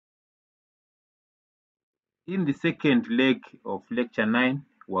In the second leg of lecture 9,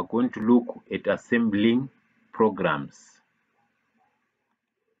 we're going to look at assembling programs.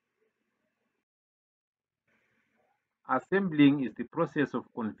 Assembling is the process of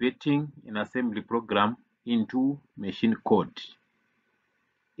converting an assembly program into machine code.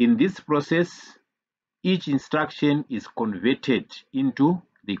 In this process, each instruction is converted into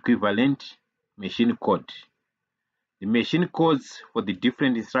the equivalent machine code. The machine codes for the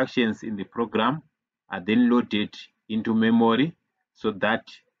different instructions in the program are then loaded into memory so that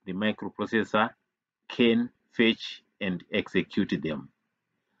the microprocessor can fetch and execute them.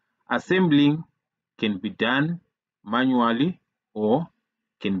 Assembling can be done manually or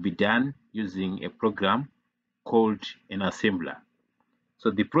can be done using a program called an assembler.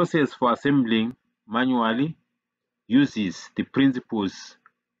 So the process for assembling manually uses the principles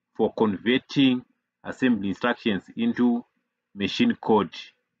for converting assembly instructions into machine code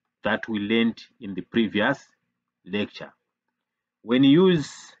that we learned in the previous lecture. When you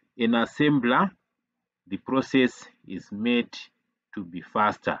use an assembler, the process is made to be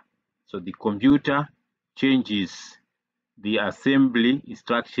faster. So the computer changes the assembly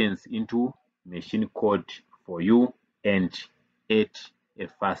instructions into machine code for you and at a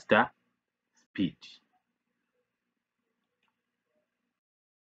faster speed.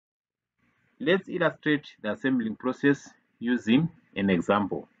 Let's illustrate the assembling process using an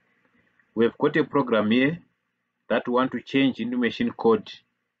example. We've got a program here that we want to change into machine code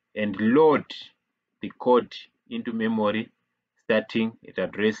and load the code into memory starting at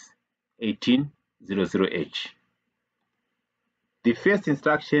address 1800H. The first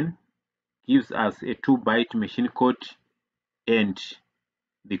instruction gives us a 2-byte machine code, and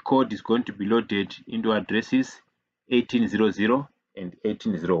the code is going to be loaded into addresses 1800 and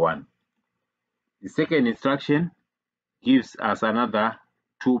 1801. The second instruction gives us another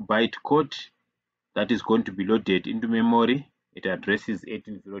 2-byte code that is going to be loaded into memory at addresses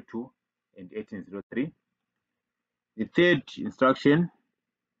 1802 and 1803. The third instruction,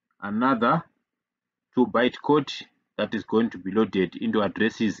 another 2-byte code that is going to be loaded into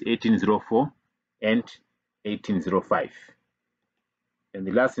addresses 1804 and 1805. And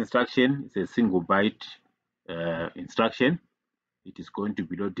the last instruction is a single byte instruction. It is going to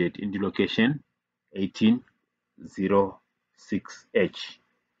be loaded into location 1806H.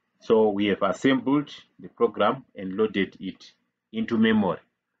 So we have assembled the program and loaded it into memory.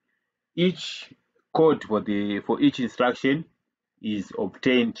 Each code for each instruction is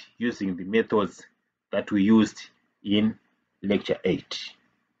obtained using the methods that we used in lecture 8.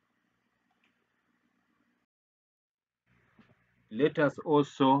 Let us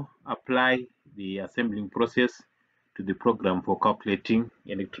also apply the assembling process to the program for calculating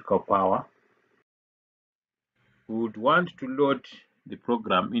electrical power. We would want to load the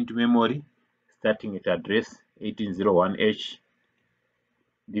program into memory starting at address 1801H.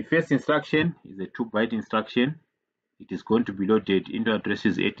 The first instruction is a 2-byte instruction. It is going to be loaded into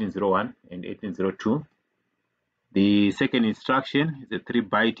addresses 1801 and 1802. The second instruction is a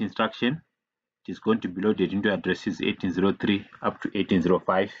 3-byte instruction. It is going to be loaded into addresses 1803 up to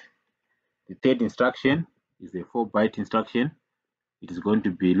 1805. The third instruction is a 4-byte instruction. It is going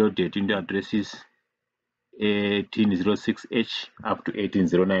to be loaded into addresses 1806H up to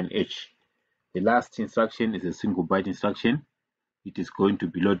 1809H. The last instruction is a single byte instruction. It is going to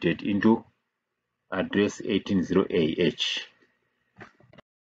be loaded into address 1808H.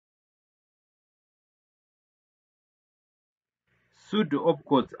 Pseudo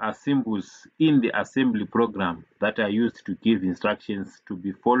opcodes are symbols in the assembly program that are used to give instructions to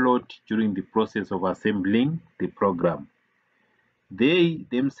be followed during the process of assembling the program. They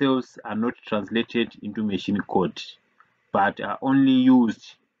themselves are not translated into machine code, but are only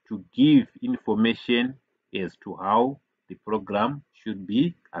used to give information as to how the program should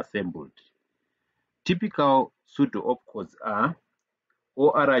be assembled. Typical pseudo opcodes are: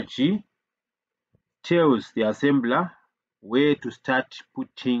 ORG tells the assembler where to start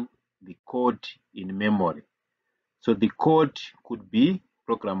putting the code in memory. So the code could be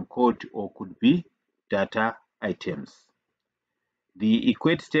program code or could be data items. The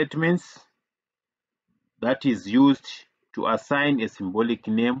equate statements, that is used to assign a symbolic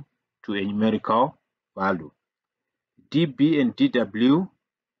name to a numerical value. DB and DW,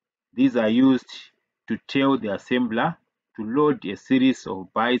 these are used to tell the assembler to load a series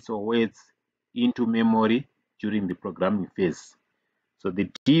of bytes or words into memory during the programming phase. So the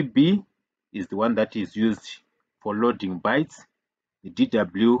DB is the one that is used for loading bytes. The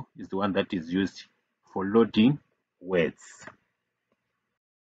DW is the one that is used for loading words.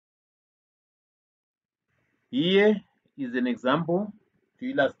 Here is an example to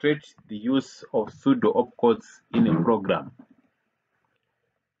illustrate the use of pseudo opcodes in a program.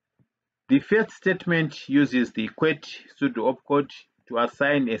 The first statement uses the equate pseudo opcode to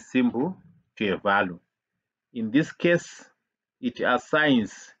assign a symbol to a value. In this case, it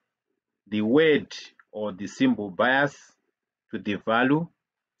assigns the word or the symbol bias to the value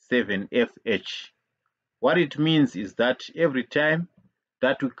 7FH. What it means is that every time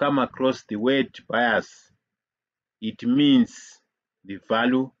that we come across the word bias, it means the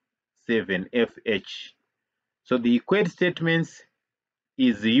value 7FH. So the equate statements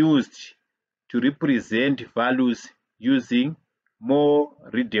is used to represent values using more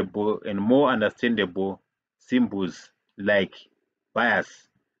readable and more understandable symbols like bias.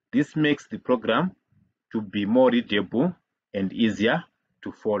 This makes the program to be more readable and easier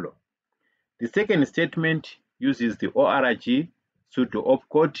to follow. The second statement uses the ORG pseudo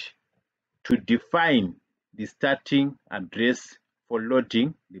opcode to define the starting address for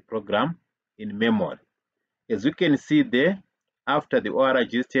loading the program in memory. As you can see there, after the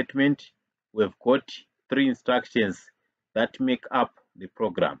ORG statement, we've got 3 instructions that make up the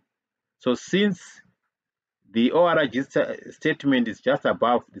program. So since the ORG statement is just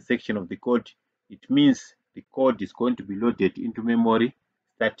above the section of the code, it means the code is going to be loaded into memory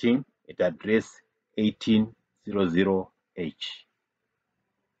starting at address 1800H.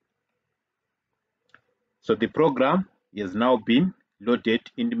 So the program has now been loaded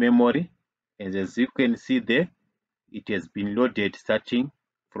into memory, and as you can see there, it has been loaded starting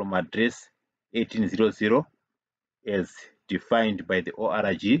from address 1800 as defined by the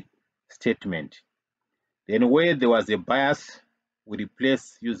ORG statement. Then where there was a bias, we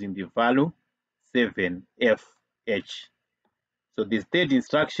replace using the value 7FH. So the third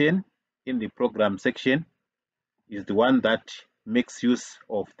instruction in the program section is the one that makes use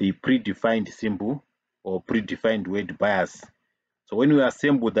of the predefined symbol or predefined word bias. So when we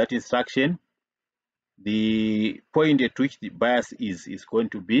assemble that instruction, the point at which the bias is going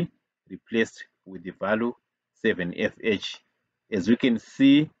to be replaced with the value 7FH. As we can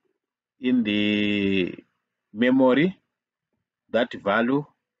see in the memory, that value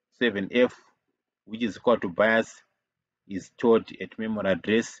 7F, which is equal to bias, is stored at memory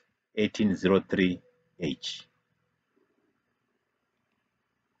address 1803H.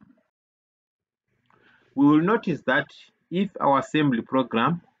 We will notice that if our assembly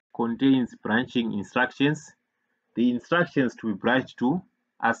program contains branching instructions, the instructions to be branched to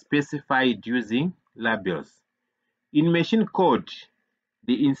are specified using labels. In machine code,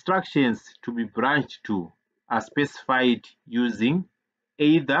 the instructions to be branched to are specified using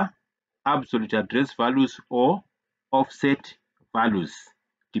either absolute address values or offset values,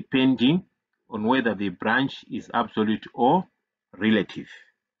 depending on whether the branch is absolute or relative.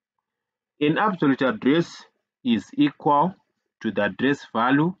 An absolute address is equal to the address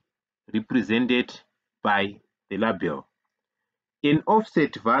value represented by the label. An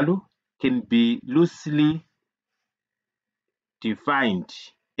offset value can be loosely defined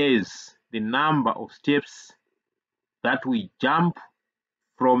as the number of steps that we jump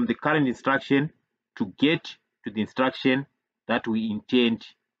from the current instruction to get to the instruction that we intend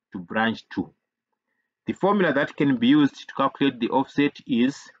to branch to. The formula that can be used to calculate the offset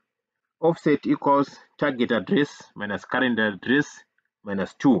is offset equals target address minus current address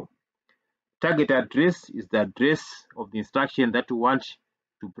minus 2. Target address is the address of the instruction that we want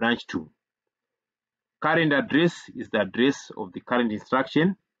to branch to. Current address is the address of the current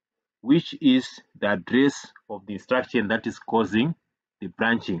instruction, which is the address of the instruction that is causing the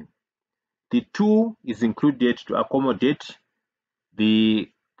branching. The 2 is included to accommodate the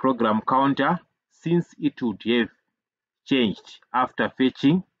program counter, since it would have changed after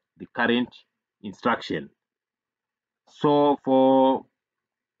fetching the current instruction. So for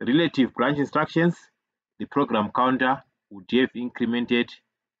relative branch instructions, the program counter would have incremented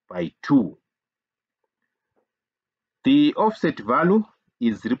by 2. The offset value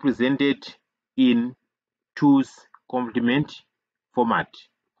is represented in 2's complement format.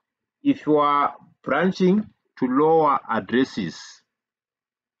 If you are branching to lower addresses,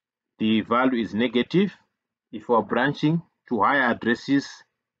 the value is negative. If you are branching to higher addresses,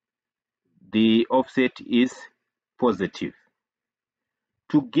 the offset is positive.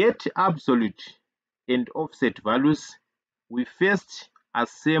 To get absolute and offset values, we first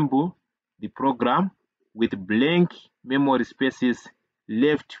assemble the program with blank memory spaces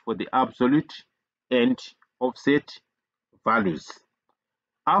left for the absolute and offset values.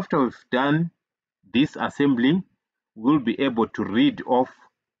 After we've done this assembling, we'll be able to read off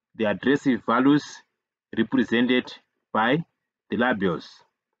the addressive values represented by the labels.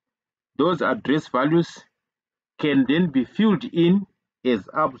 Those address values can then be filled in as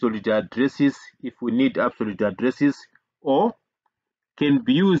absolute addresses if we need absolute addresses, or can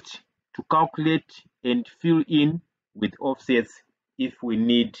be used to calculate and fill in with offsets if we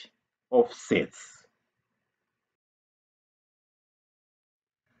need offsets.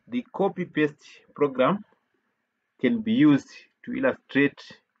 The copy-paste program can be used to illustrate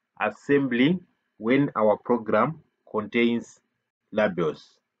assembling when our program contains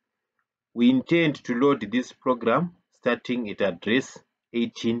labels. We intend to load this program starting at address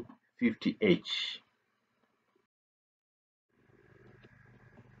 1850H.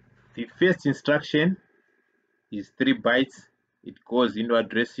 The first instruction is 3 bytes. It goes into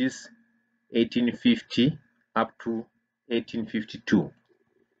addresses 1850 up to 1852.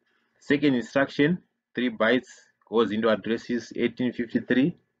 Second instruction, 3 bytes, goes into addresses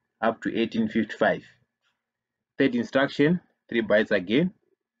 1853 up to 1855. Third instruction, 3 bytes again,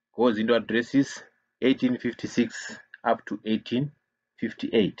 goes into addresses 1856 up to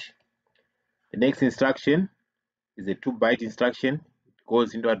 1858. The next instruction is a 2-byte instruction. It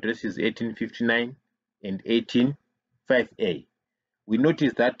goes into addresses 1859 and 185A. We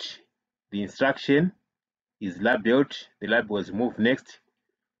notice that the instruction is labeled, the label was moved next,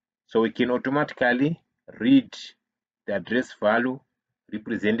 so we can automatically read the address value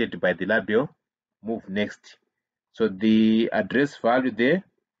represented by the label move next. So the address value there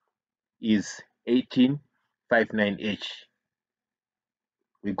is 1859H.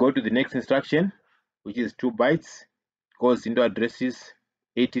 We go to the next instruction, which is 2 bytes, goes into addresses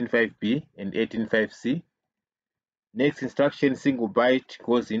 185B and 185C. Next instruction, single byte,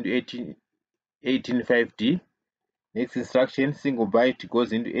 goes into 185D. Next instruction, single byte,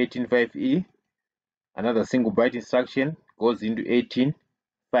 goes into 185E. Another single byte instruction goes into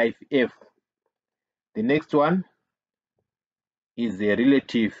 185F. The next one is a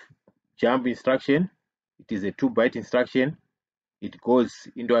relative jump instruction. It is a 2-byte instruction. It goes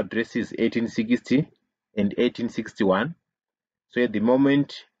into addresses 1860 and 1861. So at the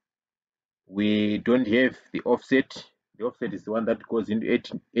moment, we don't have the offset. The offset is the one that goes into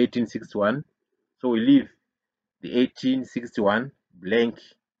 1861. So we leave the 1861 blank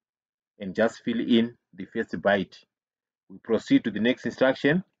and just fill in the first byte. We proceed to the next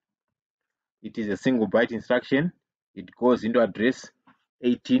instruction. It is a single byte instruction. It goes into address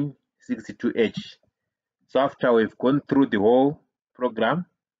 1862H. So after we've gone through the whole program,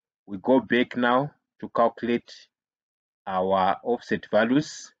 we go back now to calculate our offset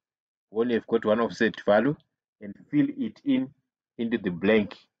values. We only have got one offset value and fill it in into the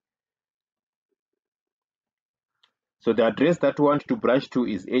blank. So the address that we want to branch to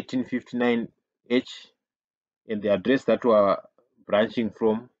is 1859H, and the address that we are branching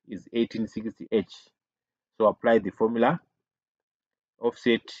from is 1860H. So apply the formula.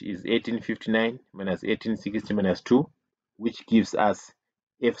 Offset is 1859 minus 1860 minus 2, which gives us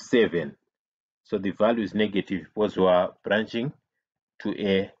F7. So the value is negative because we are branching to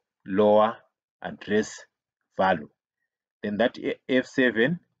a lower address value. Then that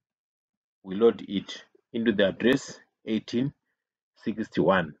F7, we load it into the address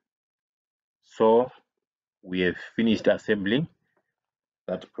 1861. So we have finished assembling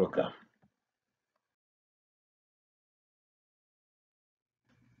that program.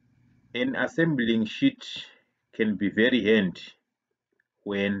 An assembling sheet can be very handy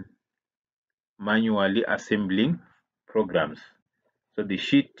when manually assembling programs. So the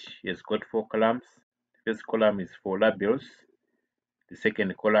sheet has got 4 columns. The first column is for labels. The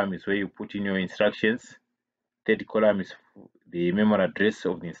second column is where you put in your instructions. Third column is the memory address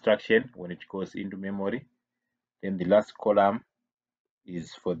of the instruction when it goes into memory. Then the last column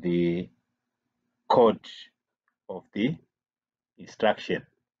is for the code of the instruction.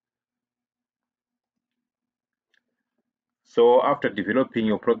 So after developing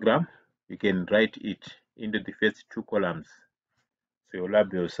your program, you can write it into the first 2 columns. So your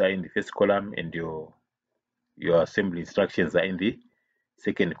labels are in the first column and your assembly instructions are in the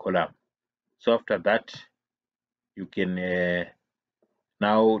second column. So after that, you can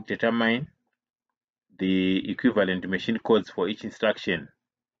now determine the equivalent machine codes for each instruction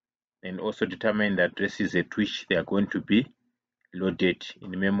and also determine the addresses at which they are going to be loaded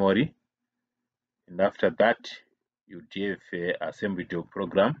in memory. And after that, you have assembled your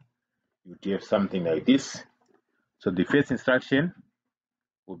program. You have something like this. So the first instruction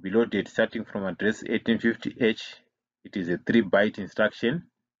will be loaded starting from address 1850H. It is a 3-byte instruction.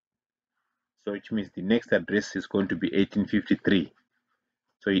 So which means the next address is going to be 1853.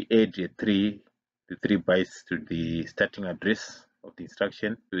 So you add the 3 bytes to the starting address of the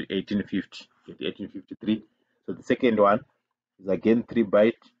instruction to 1850, 1853. So the second one is again 3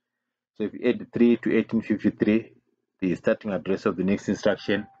 bytes. So if you add 3 to 1853, the starting address of the next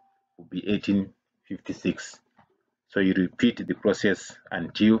instruction will be 1856. So you repeat the process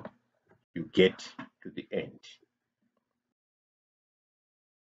until you get to the end.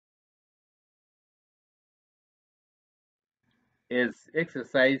 As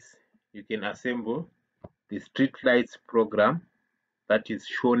exercise, you can assemble the streetlights program that is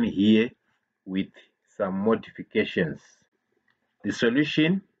shown here with some modifications. The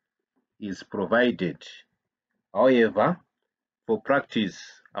solution is provided. However, for practice,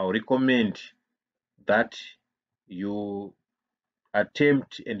 I would recommend that you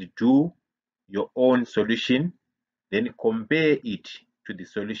attempt and do your own solution, then compare it to the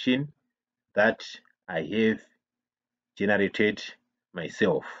solution that I have generated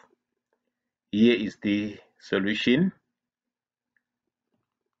myself. Here is the solution.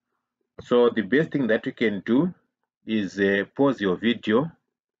 So the best thing that you can do is pause your video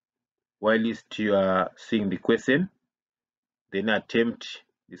whilst you are seeing the question, then attempt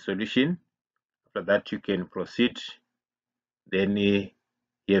the solution. After that, you can proceed, then you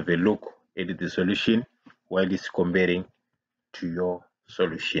have a look at the solution while it's comparing to your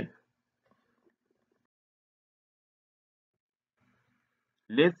solution.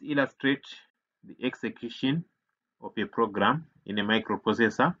 Let's illustrate the execution of a program in a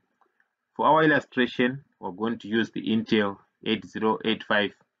microprocessor. For our illustration, we're going to use the Intel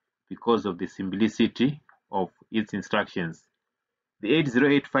 8085 because of the simplicity of its instructions. The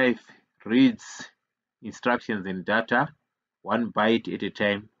 8085 reads instructions and data 1 byte at a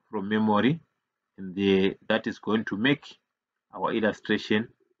time from memory, and that is going to make our illustration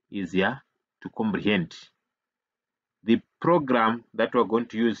easier to comprehend. The program that we're going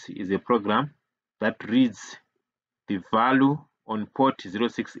to use is a program that reads the value on port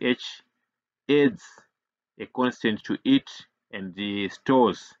 06H, adds a constant to it, and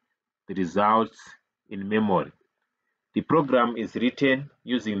stores the results in memory. The program is written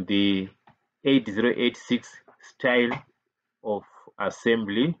using the 8086 style of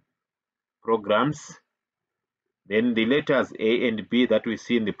assembly programs. Then the letters A and B that we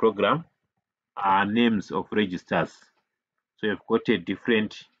see in the program are names of registers. So you've got a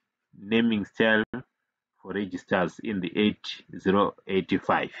different naming style for registers in the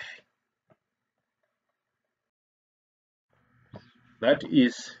 8085. That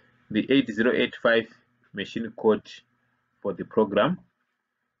is the 8085 machine code for the program.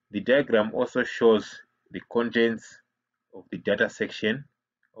 The diagram also shows the contents of the data section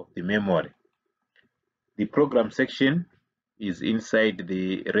of the memory. The program section is inside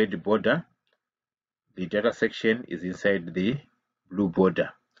the red border. The data section is inside the blue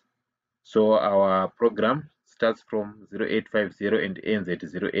border. So our program starts from 0850 and ends at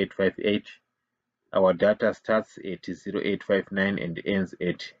 0858. Our data starts at 0859 and ends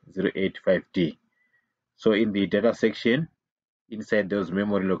at 085D. So in the data section, inside those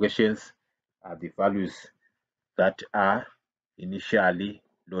memory locations are the values that are initially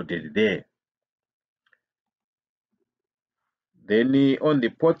loaded there. Then on the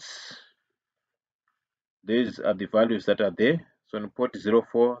ports, these are the values that are there. So on port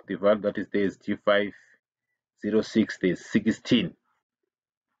 04, the value that is there is G506, there's 16.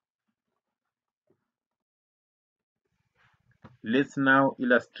 Let's now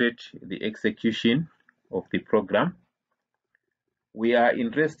illustrate the execution of the program. We are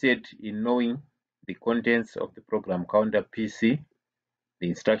interested in knowing the contents of the program counter PC, the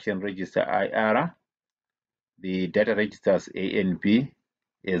instruction register IR, the data registers A and B,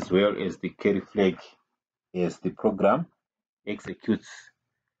 as well as the carry flag as the program executes.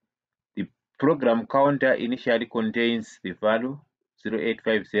 The program counter initially contains the value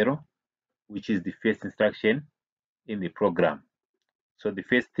 0850, which is the first instruction in the program. So the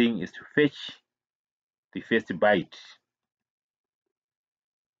first thing is to fetch the first byte.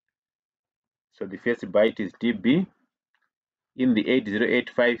 So the first byte is DB. In the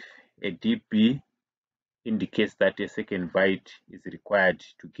 8085, a DB indicates that a second byte is required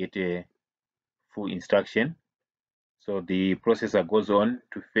to get a full instruction. So the processor goes on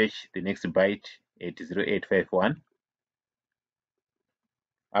to fetch the next byte at 0851.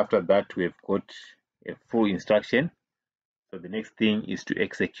 After that, we have got a full instruction. So the next thing is to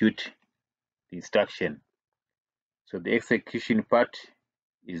execute the instruction. So the execution part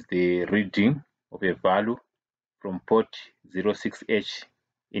is the reading of a value from port 06H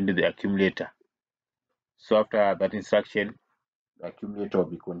into the accumulator. So after that instruction, the accumulator will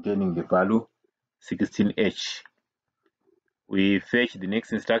be containing the value 16H. We fetch the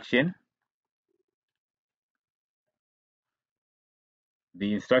next instruction.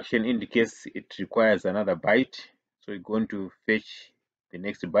 The instruction indicates it requires another byte, so we're going to fetch the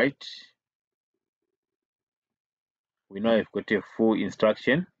next byte. We now have got a full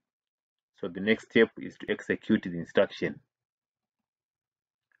instruction. So the next step is to execute the instruction.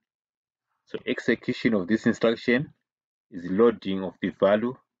 So execution of this instruction is loading of the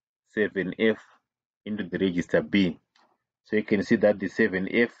value 7F into the register B. So you can see that the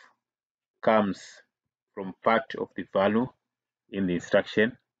 7F comes from part of the value in the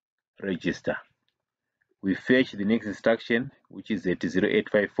instruction register. We fetch the next instruction, which is at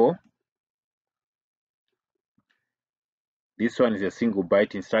 0854. This one is a single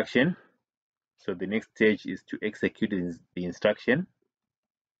byte instruction. So the next stage is to execute the instruction.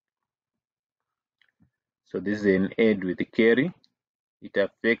 So this is an AND with the carry. It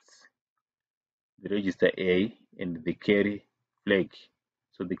affects the register A and the carry flag.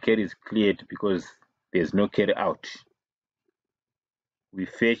 So the carry is cleared because there's no carry out. We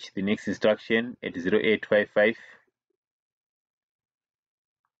fetch the next instruction at 0855.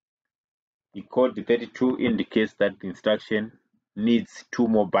 The code 32 indicates that the instruction needs 2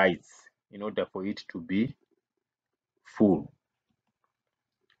 more bytes in order for it to be full.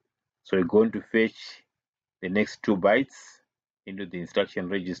 So we're going to fetch the next 2 bytes into the instruction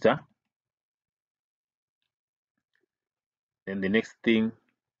register. Then the next thing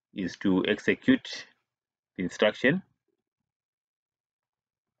is to execute the instruction.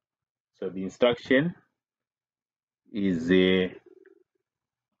 So the instruction is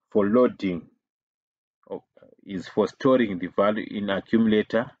for loading, is for storing the value in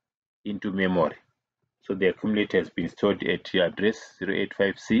accumulator into memory. So the accumulator has been stored at the address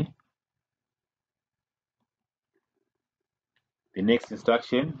 085C. The next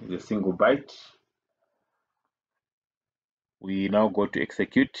instruction is a single byte. We now go to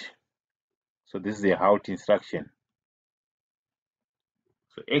execute. So this is the out instruction.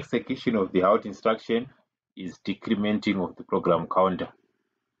 So execution of the out instruction is decrementing of the program counter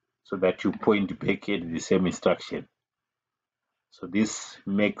so that you point back at the same instruction. So this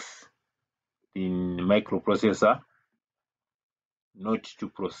makes the microprocessor not to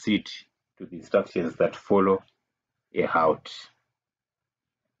proceed to the instructions that follow a out.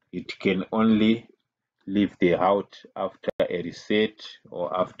 It can only leave the out after a reset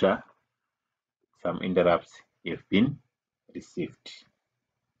or after some interrupts have been received.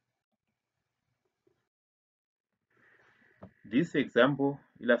 This example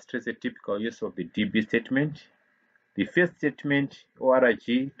illustrates a typical use of the DB statement. The first statement, ORG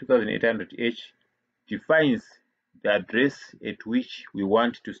 2800H, defines the address at which we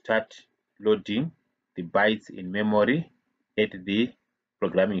want to start loading the bytes in memory at the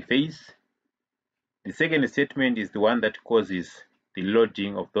programming phase. The second statement is the one that causes the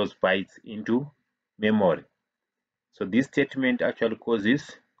loading of those bytes into memory. So this statement actually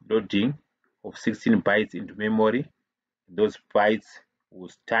causes loading of 16 bytes into memory. Those bytes will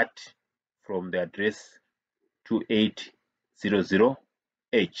start from the address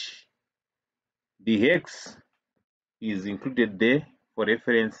 2800H. The hex is included there for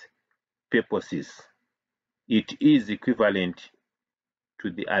reference purposes. It is equivalent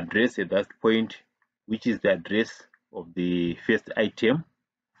to the address at that point, which is the address of the first item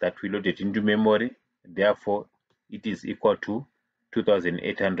that we loaded into memory. Therefore, it is equal to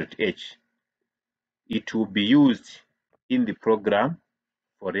 2800H. It will be used in the program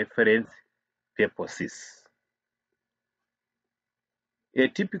for reference purposes. A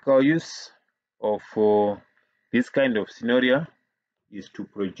typical use of this kind of scenario is to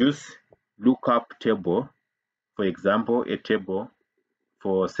produce lookup table. For example, a table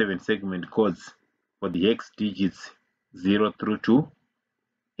for 7-segment codes for the hex digits 0 through to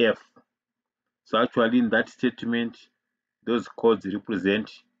F. So actually in that statement, those codes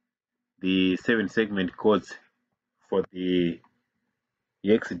represent the 7-segment codes for the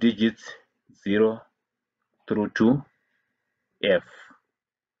hex digits 0 through to F.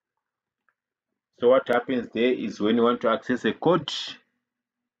 So what happens there is when you want to access a code,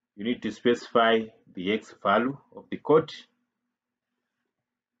 you need to specify the hex value of the code,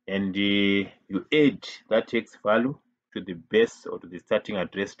 and you add that hex value to the base or to the starting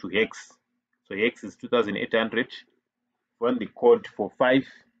address to hex. So hex is 2800. Run the code for 5,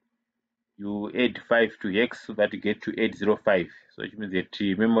 you add 5 to hex so that you get to 805. So it means that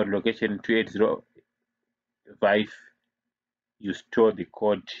memory location 2805, you store the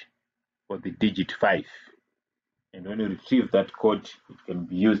code for the digit 5. And when you retrieve that code, it can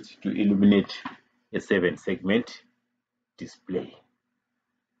be used to illuminate a 7-segment display.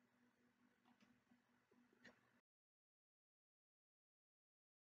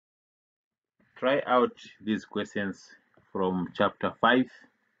 Try out these questions from chapter 5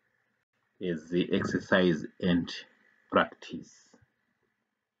 as the exercise and practice.